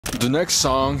The next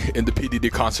song in the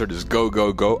PDD concert is Go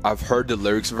Go Go. I've heard the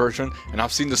lyrics version and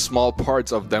I've seen the small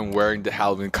parts of them wearing the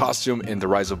Halloween costume in the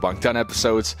Rise of Bangtan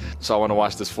episodes. So I want to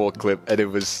watch this full clip, and it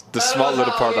was the small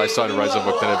little part I saw in the Rise of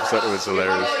Bangtan episode. It was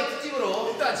hilarious.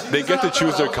 They get to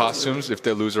choose their costumes if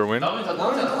they lose or win.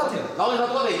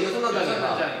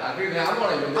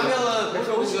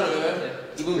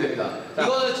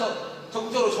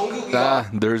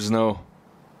 There's no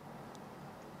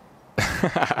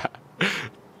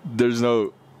there's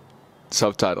no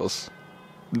subtitles.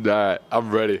 Alright,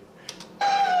 I'm ready.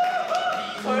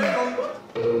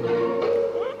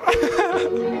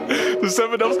 The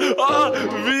 7 Ups. Ah,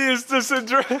 V is the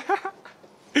Cinderella.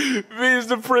 V is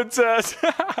the princess.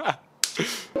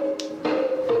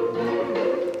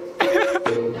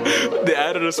 They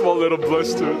added a small little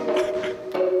blush to it.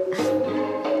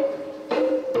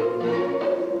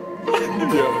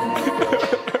 Yeah.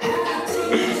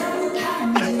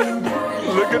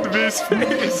 Look at V's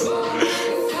face.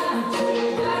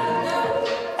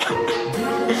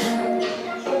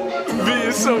 V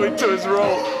is so into his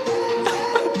role.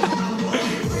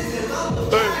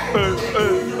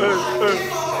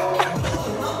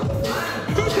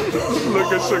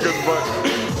 Look at Sugar's butt.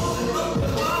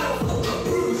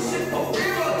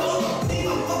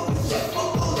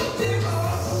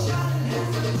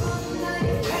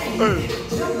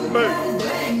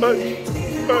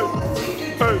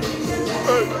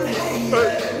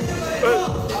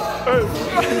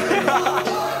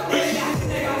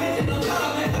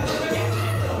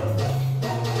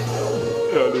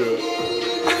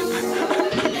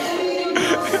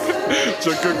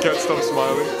 Jungkook can't stop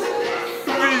smiling.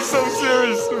 V's so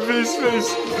serious. V's face.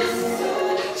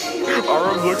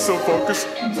 RM looks so focused.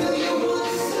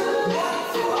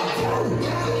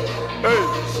 Hey,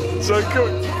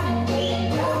 Jungkook.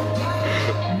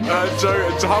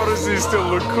 How does he still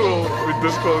look cool with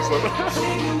this close on?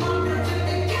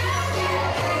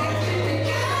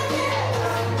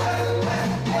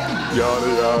 Yada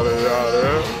yada yada.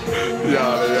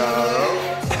 Yada yada.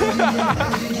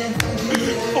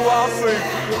 Flossing.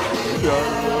 Yada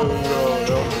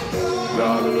yada.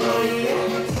 Yada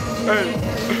yada. Hey.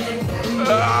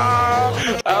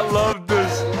 I love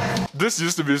this. This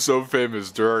used to be so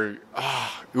famous during.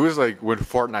 It was like when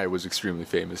Fortnite was extremely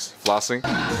famous. Flossing.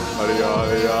 Yada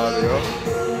yada yada.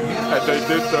 And they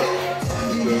did the.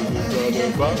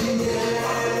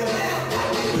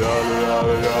 Yada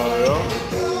yada yada.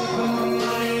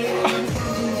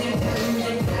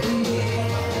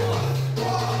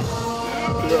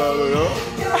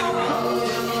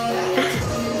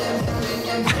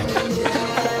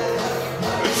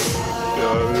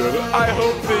 I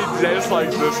hope they dance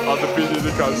like this on the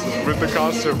PDD costume with the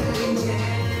costume.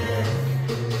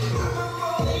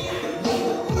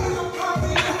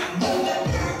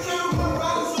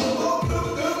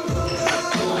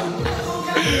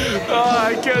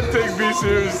 I can't take B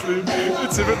seriously.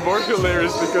 It's even more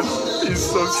hilarious because he's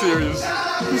so serious.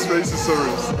 His face is so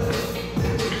serious.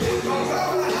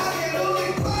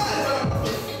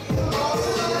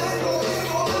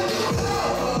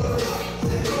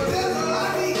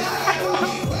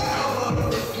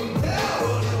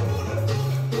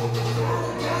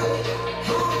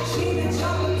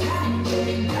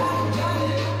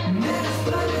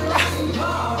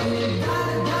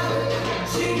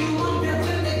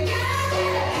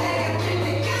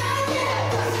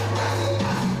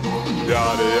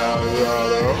 Yada yada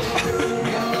yada.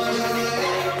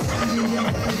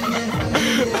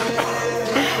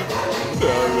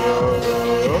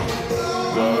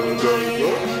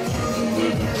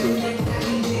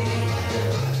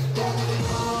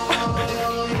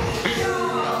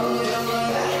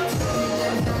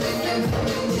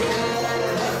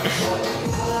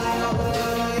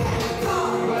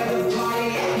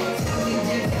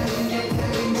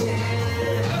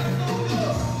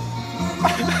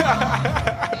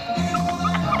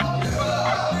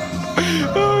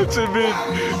 Jimin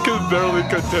can barely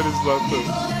contain his laughter.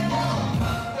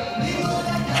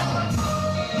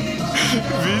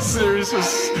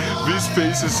 V's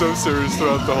face is so serious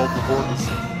throughout the whole performance.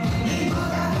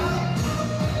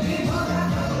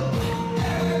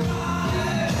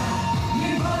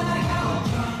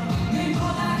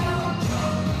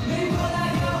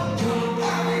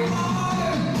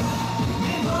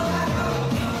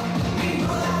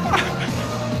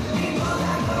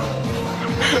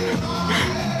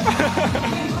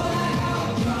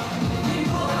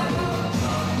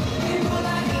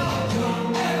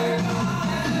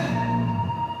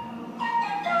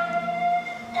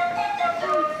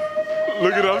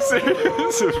 Look at how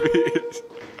serious it is.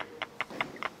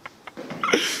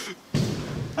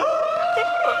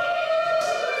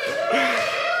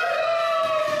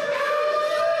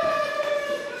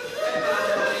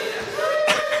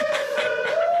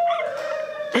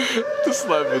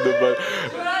 slap in the butt.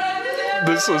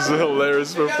 This was a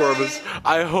hilarious performance.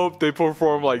 I hope they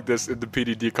perform like this in the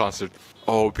PDD concert.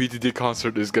 Oh, PDD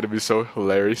concert is gonna be so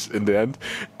hilarious in the end.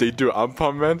 They do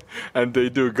Man and they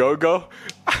do GOGO.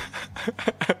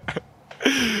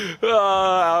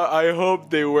 I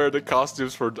hope they wear the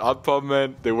costumes for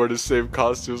Man. They wear the same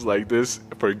costumes like this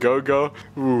for GOGO.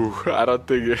 Ooh, I don't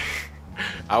think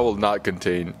I will not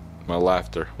contain my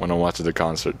laughter when I'm watching the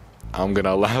concert. I'm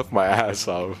gonna laugh my ass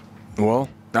off. Well,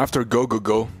 after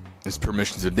GOGO, it's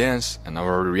Permission to Dance, and I've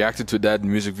already reacted to that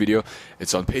music video.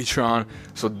 It's on Patreon,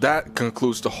 so that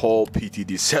concludes the whole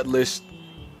PTD set list,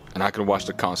 and I can watch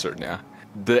the concert now.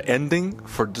 The ending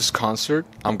for this concert,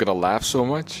 I'm gonna laugh so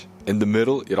much. In the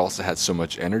middle, it also had so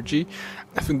much energy.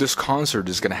 I think this concert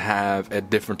is gonna have a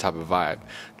different type of vibe.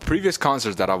 Previous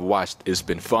concerts that I've watched, it's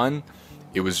been fun.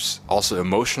 It was also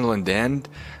emotional in the end,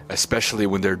 especially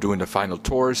when they're doing the final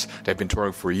tours. They've been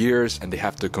touring for years, and they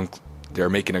have to they're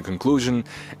making a conclusion,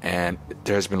 and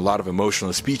there's been a lot of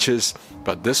emotional speeches.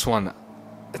 But this one,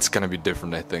 it's gonna be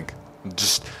different, I think.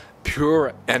 Just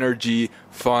pure energy,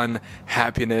 fun,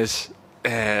 happiness,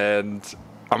 and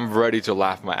I'm ready to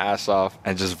laugh my ass off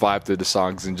and just vibe to the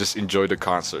songs and just enjoy the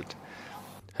concert.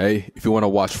 Hey, if you want to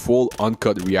watch full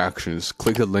uncut reactions,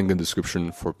 click the link in the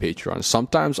description for Patreon.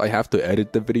 Sometimes I have to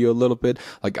edit the video a little bit,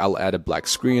 like I'll add a black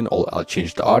screen or I'll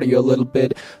change the audio a little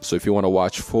bit. So if you want to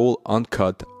watch full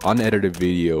uncut, unedited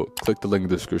video, click the link in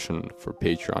the description for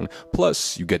Patreon.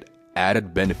 Plus, you get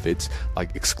added benefits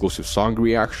like exclusive song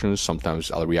reactions. Sometimes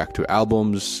I'll react to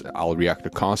albums, I'll react to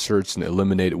concerts and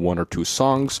eliminate 1 or 2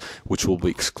 songs, which will be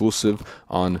exclusive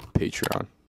on Patreon.